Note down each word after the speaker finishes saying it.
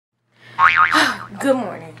Good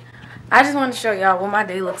morning. I just want to show y'all what my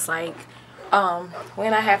day looks like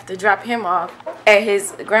when I have to drop him off at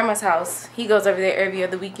his grandma's house. He goes over there every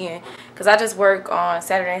other weekend because I just work on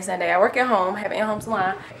Saturday and Sunday. I work at home, have an in-home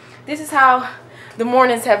salon. This is how the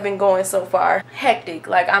mornings have been going so far. Hectic.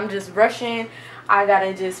 Like, I'm just rushing. I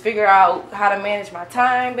gotta just figure out how to manage my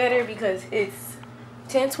time better because it's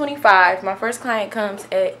 10:25. My first client comes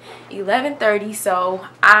at 11:30, so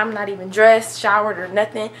I'm not even dressed, showered, or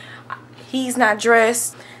nothing. He's not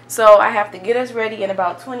dressed, so I have to get us ready in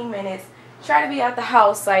about 20 minutes. Try to be at the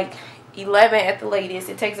house like 11 at the latest.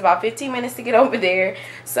 It takes about 15 minutes to get over there,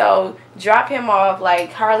 so drop him off,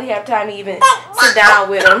 like hardly have time to even sit down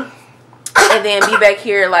with him, and then be back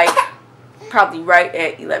here like probably right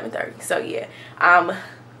at 11:30. So yeah, I'm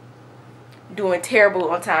doing terrible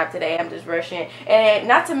on time today. I'm just rushing, and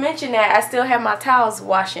not to mention that I still have my towels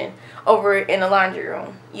washing over in the laundry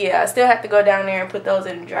room. Yeah, I still have to go down there and put those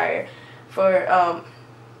in the dryer for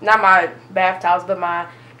not my bath towels but my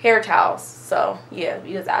hair towels. So yeah,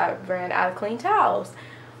 because I ran out of clean towels.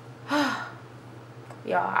 Y'all,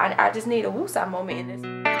 I just need a woosah moment in this.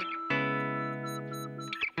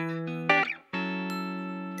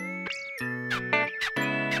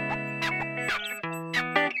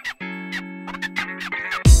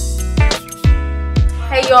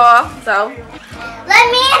 Hey y'all, so let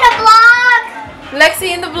me in the vlog.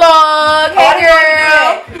 Lexi in the vlog. Hey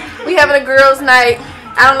girl, we having a girls' night.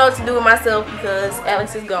 I don't know what to do with myself because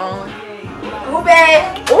Alex is gone. Who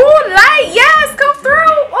back? Ooh, light, yes, come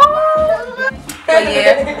through. Ooh. But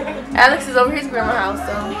yeah, Alex is over his grandma's house,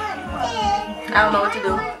 so I don't know what to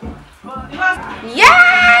do.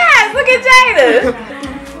 Yes, look at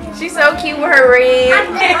Jada. She's so cute with her red.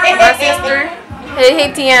 My sister.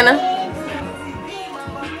 Hey Tiana.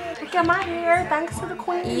 Look at my hair, thanks to the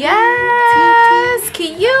queen. Yes,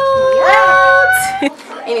 cute. Yes.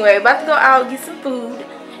 Anyway, about to go out, get some food,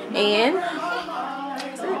 and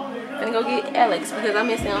that's it. Gonna go get Alex because I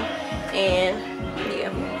miss him, and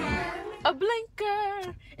yeah. A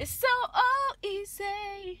blinker is so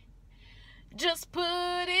easy. Just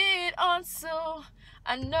put it on so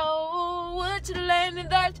I know which lane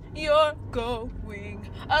that you're going.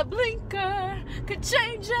 A blinker could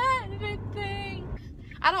change everything.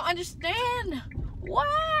 I don't understand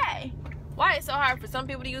why it's so hard for some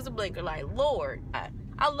people to use a blinker. Like, Lord,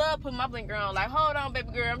 I love putting my blinker on. Like, hold on,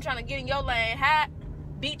 baby girl, I'm trying to get in your lane. Hi,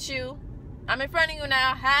 beat you. I'm in front of you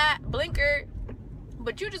now. Hi, blinker.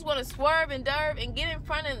 But you just want to swerve and derve and get in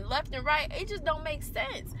front and left and right. It just don't make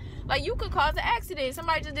sense. Like, you could cause an accident.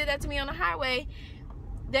 Somebody just did that to me on the highway.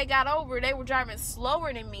 They got over. They were driving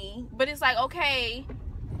slower than me. But it's like, okay,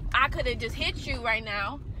 I could have just hit you right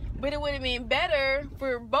now. But it would have been better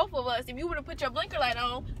for both of us if you would have put your blinker light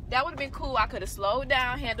on. That would have been cool. I could have slowed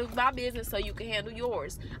down, handled my business so you can handle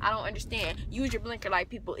yours. I don't understand. Use your blinker light,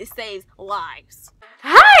 people. It saves lives.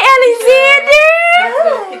 Hi, Alexander.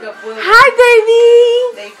 Hi,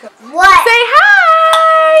 baby. What? Say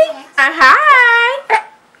hi. Hi.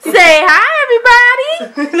 Say hi,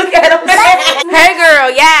 everybody. Look at him. Hey,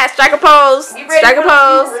 girl. Yes. Strike a pose. Strike a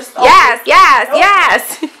pose. Yes. Yes.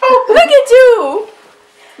 Yes. Look at you.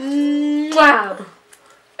 Wow.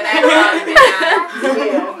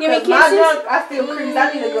 Give me kisses. I feel creased. I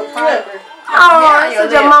need a good fiber. Oh,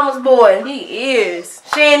 such a mama's boy. He is.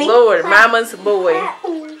 Shanny. Lord, mama's boy.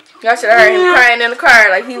 Y'all should have heard him crying in the car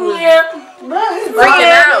like he was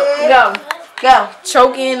freaking out. Go.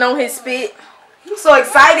 Choking on his spit. He's so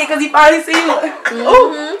excited because he finally seen you.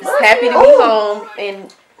 Ooh. Just happy to be home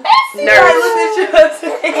and nervous.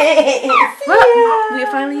 Well, we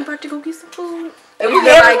are finally about to go get some food. It's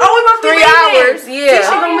been like 3 hours.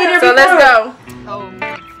 Yeah. So let's go. Oh,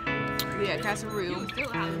 yeah, casserole.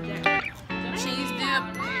 Cheese dip.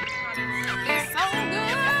 It's so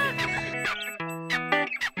good.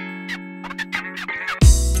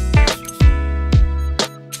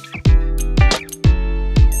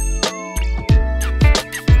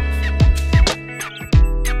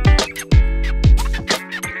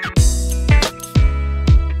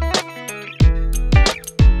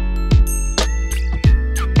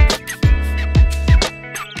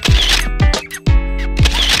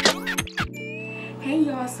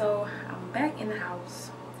 So I'm back in the house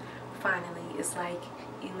finally. It's like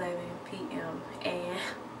 11 p.m. and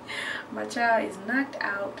my child is knocked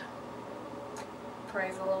out.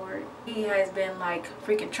 Praise the Lord. He has been like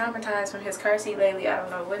freaking traumatized from his car seat lately. I don't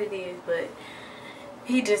know what it is, but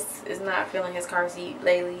he just is not feeling his car seat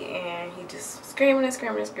lately, and he just screaming and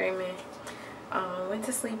screaming and screaming. Went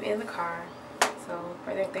to sleep in the car. So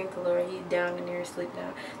I thank the Lord, he's down in there asleep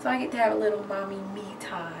now. So I get to have a little mommy me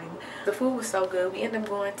time. The food was so good. We ended up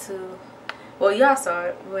going to Well, y'all saw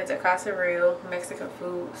it. We went to Casa Real, Mexican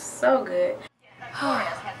food, so good. Y'all,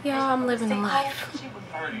 I'm living the life.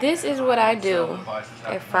 This is what I do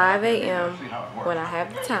at 5 a.m. when I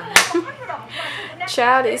have the time.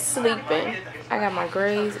 Child is sleeping. I got my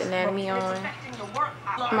Grey's Anatomy on.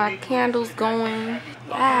 My candles going.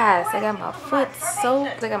 Yes, I got my foot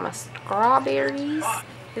soaked. I got my strawberries.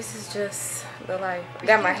 This is just the life. I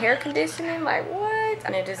got my hair conditioning. Like, what?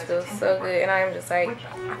 And it just feels so good. And I am just like,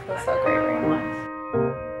 I feel so great right now.